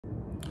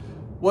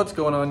What's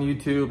going on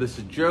YouTube? This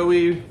is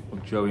Joey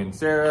with Joey and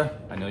Sarah.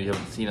 I know you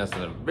haven't seen us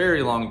in a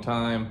very long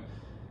time.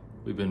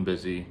 We've been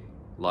busy,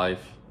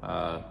 life,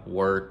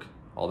 work,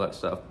 all that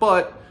stuff.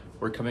 But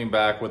we're coming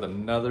back with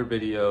another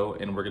video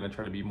and we're gonna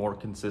try to be more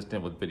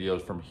consistent with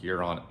videos from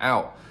here on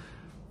out.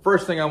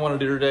 First thing I wanna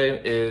do today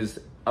is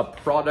a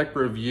product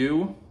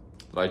review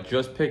that I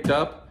just picked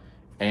up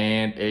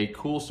and a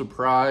cool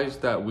surprise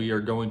that we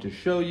are going to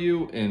show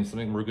you and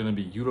something we're gonna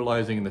be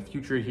utilizing in the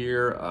future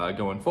here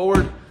going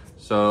forward.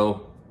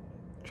 So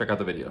check out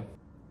the video.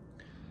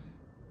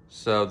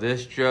 So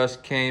this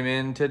just came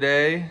in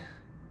today,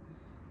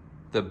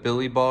 the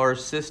Billie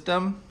Bars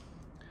system.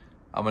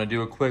 I'm gonna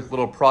do a quick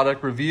little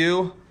product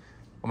review.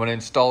 I'm gonna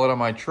install it on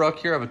my truck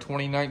here. I have a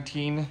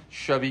 2019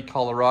 Chevy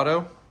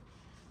Colorado.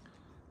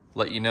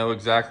 Let you know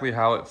exactly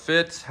how it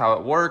fits, how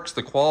it works,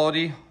 the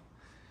quality,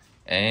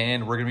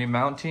 and we're gonna be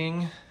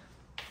mounting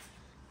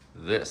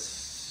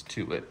this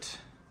to it.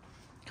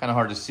 Kind of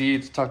hard to see,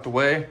 it's tucked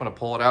away. I'm gonna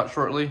pull it out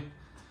shortly.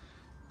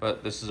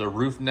 But this is a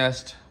roof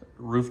nest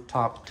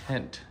rooftop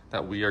tent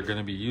that we are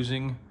gonna be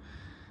using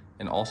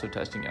and also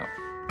testing out.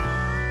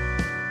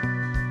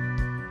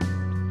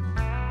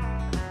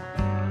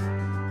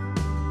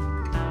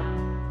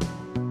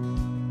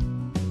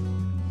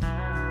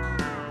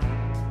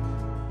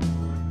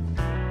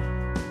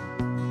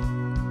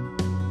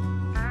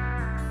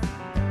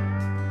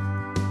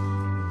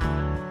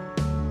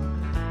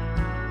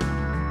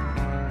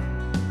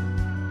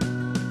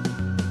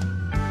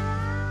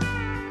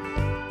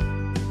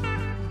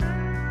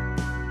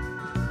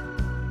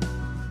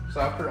 So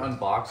after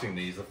unboxing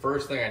these, the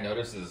first thing I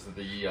noticed is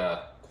the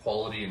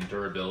quality and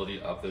durability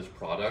of this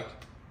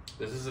product.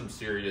 This is some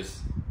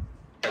serious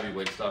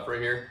heavyweight stuff right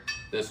here.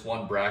 This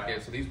one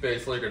bracket, so these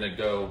basically are gonna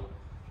go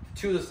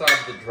to the side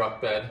of the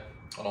truck bed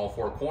on all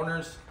four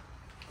corners.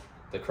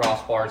 The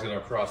crossbar is gonna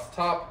go across the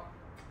top,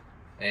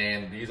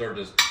 and these are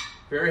just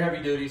very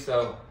heavy duty,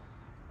 so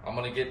I'm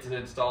gonna get to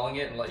installing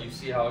it and let you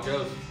see how it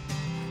goes.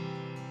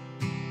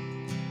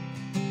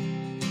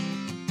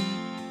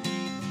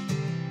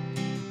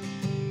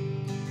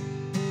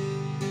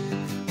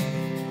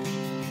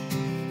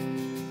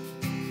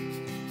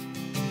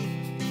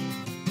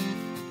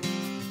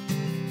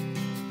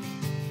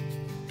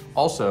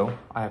 Also,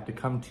 I have to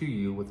come to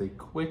you with a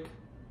quick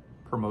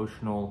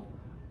promotional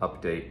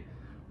update.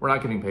 We're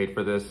not getting paid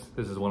for this.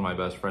 This is one of my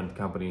best friend's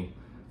company,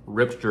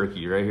 Rips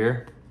Jerky, right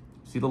here.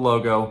 See the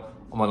logo?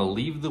 I'm gonna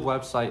leave the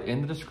website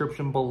in the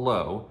description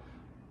below.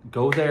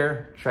 Go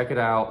there, check it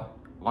out.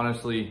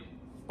 Honestly,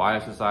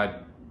 bias aside,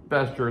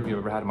 best jerky I've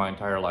ever had in my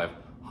entire life.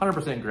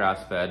 100%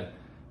 grass-fed,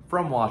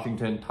 from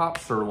Washington, top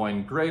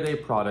sirloin, grade A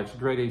products,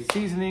 grade A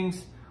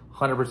seasonings,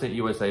 100%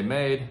 USA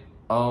made,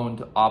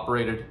 owned,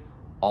 operated,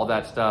 all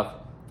that stuff.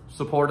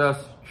 Support us,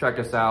 check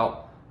us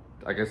out.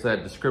 Like I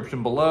said,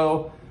 description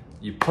below.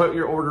 You put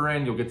your order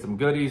in, you'll get some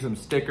goodies, some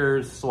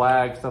stickers,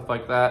 swag, stuff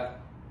like that.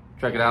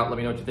 Check it out, let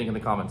me know what you think in the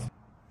comments.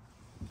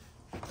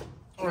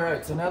 All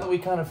right, so now that we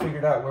kind of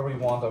figured out where we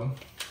want them,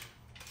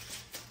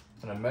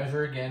 I'm gonna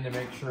measure again to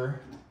make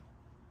sure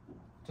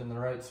it's in the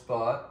right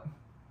spot.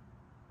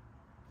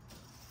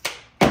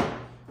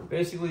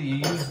 Basically, you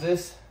use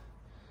this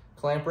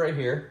clamp right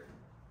here,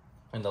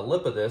 and the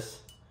lip of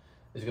this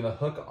is gonna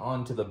hook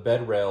onto the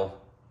bed rail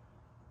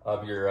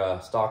of your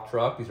stock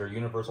truck. These are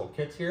universal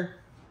kits here.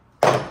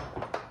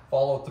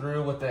 Follow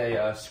through with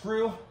a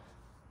screw,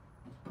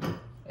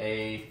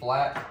 a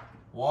flat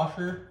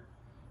washer,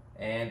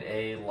 and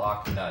a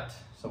lock nut.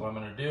 So what I'm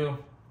gonna do,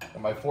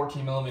 got my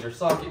 14mm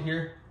socket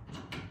here.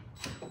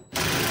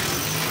 Gonna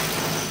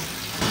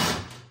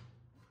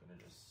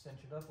just cinch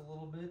it up a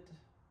little bit.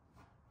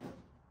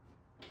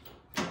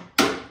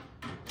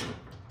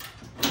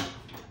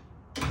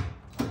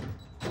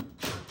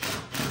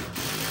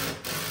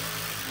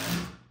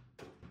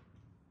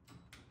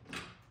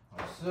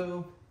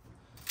 So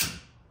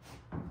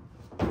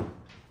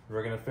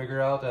we're gonna figure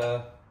out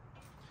the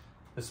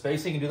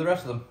spacing and do the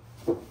rest of them.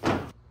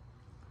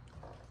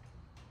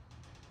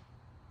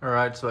 All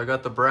right, so I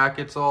got the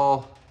brackets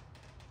all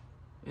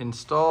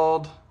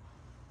installed.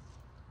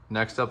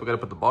 Next up, we gotta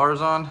put the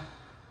bars on.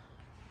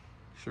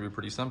 Should be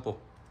pretty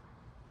simple.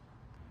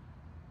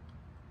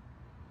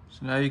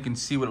 So now you can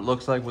see what it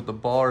looks like with the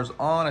bars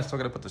on. I still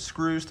gotta put the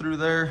screws through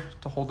there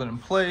to hold it in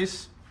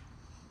place.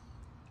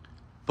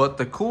 But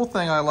the cool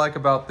thing I like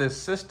about this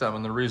system,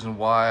 and the reason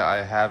why I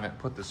haven't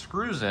put the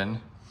screws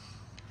in,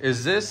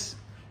 is this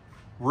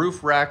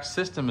roof rack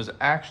system is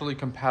actually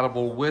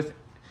compatible with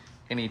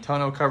any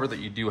tonneau cover that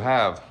you do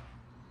have.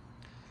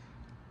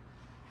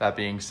 That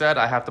being said,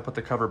 I have to put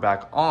the cover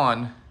back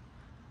on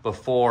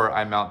before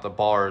I mount the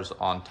bars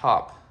on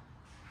top.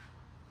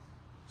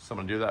 So I'm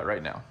gonna do that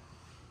right now.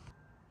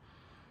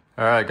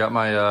 All right, got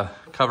my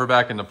cover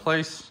back into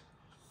place.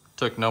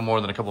 Took no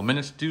more than a couple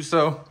minutes to do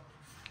so.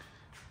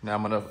 Now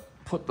I'm gonna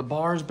put the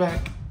bars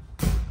back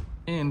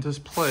into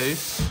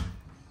place.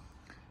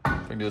 I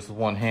can do this with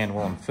one hand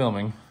while I'm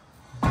filming.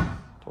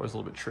 It's always a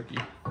little bit tricky.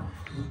 Look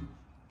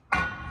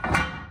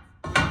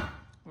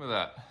at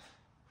that.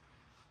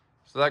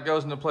 So that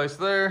goes into place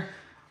there.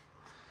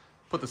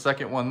 Put the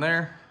second one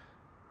there,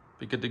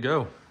 be good to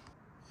go.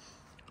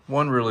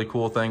 One really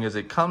cool thing is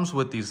it comes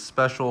with these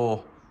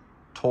special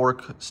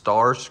torque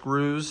star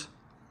screws.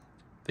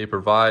 They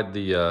provide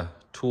the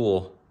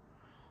tool.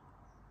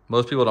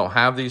 Most people don't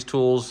have these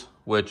tools,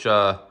 which you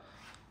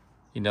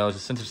know, is a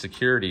sense of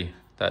security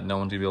that no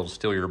one's gonna be able to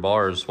steal your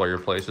bars while you're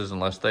places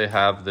unless they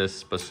have this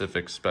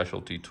specific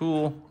specialty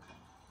tool,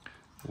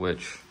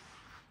 which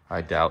I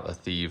doubt a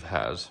thief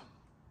has.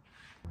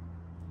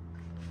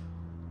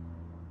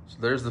 So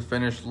there's the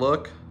finished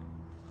look.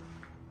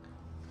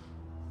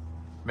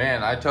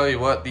 Man, I tell you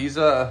what, these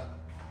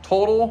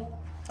total,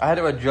 I had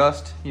to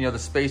adjust, you know, the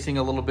spacing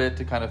a little bit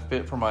to kind of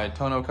fit for my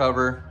tonneau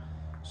cover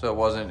so it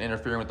wasn't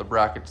interfering with the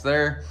brackets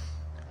there.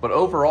 But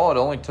overall, it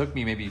only took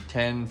me maybe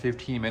 10,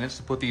 15 minutes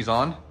to put these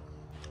on.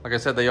 Like I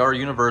said, they are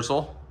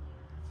universal.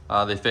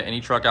 They fit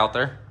any truck out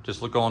there.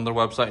 Just go on their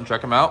website and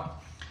check them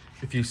out.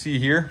 If you see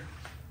here,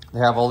 they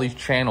have all these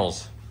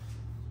channels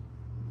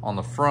on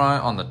the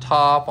front, on the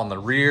top, on the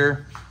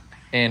rear.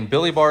 And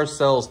Billie Bars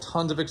sells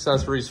tons of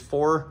accessories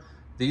for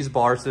these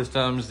bar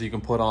systems. You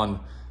can put on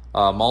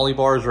molly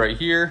bars right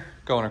here,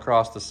 going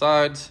across the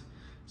sides.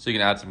 So you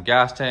can add some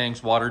gas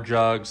tanks, water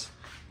jugs,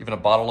 even a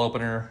bottle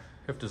opener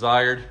if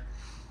desired.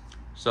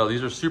 So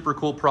these are super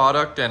cool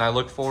product, and I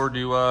look forward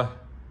to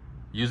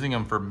using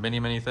them for many,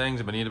 many things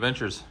and many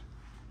adventures.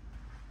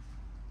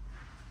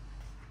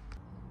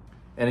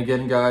 And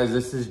again, guys,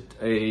 this is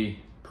a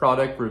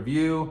product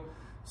review,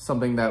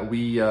 something that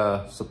we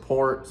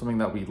support, something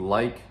that we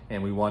like,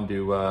 and we want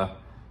to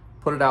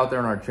put it out there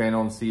on our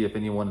channel and see if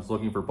anyone is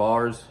looking for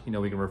bars. You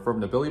know, we can refer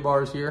them to Billie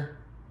Bars here.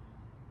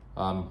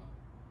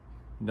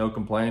 No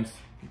complaints.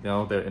 You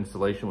know, the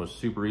installation was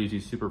super easy,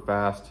 super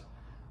fast.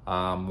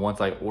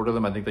 Once I ordered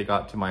them, I think they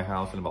got to my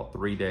house in about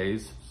 3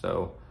 days.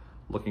 So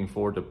looking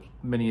forward to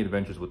many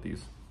adventures with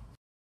these.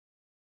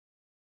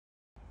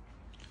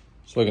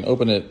 So I can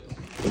open it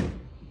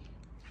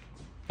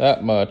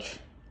that much,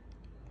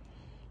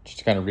 just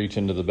to kind of reach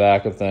into the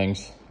back of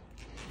things.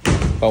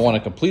 If I want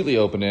to completely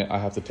open it, I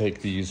have to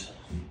take these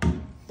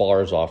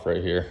bars off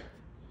right here.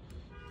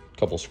 A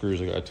couple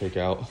screws I gotta take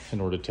out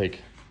in order to take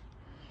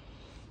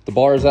the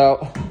bars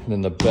out, and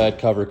then the bed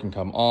cover can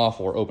come off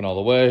or open all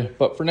the way.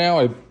 But for now,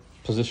 I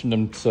positioned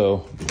them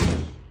so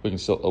we can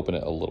still open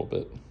it a little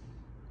bit.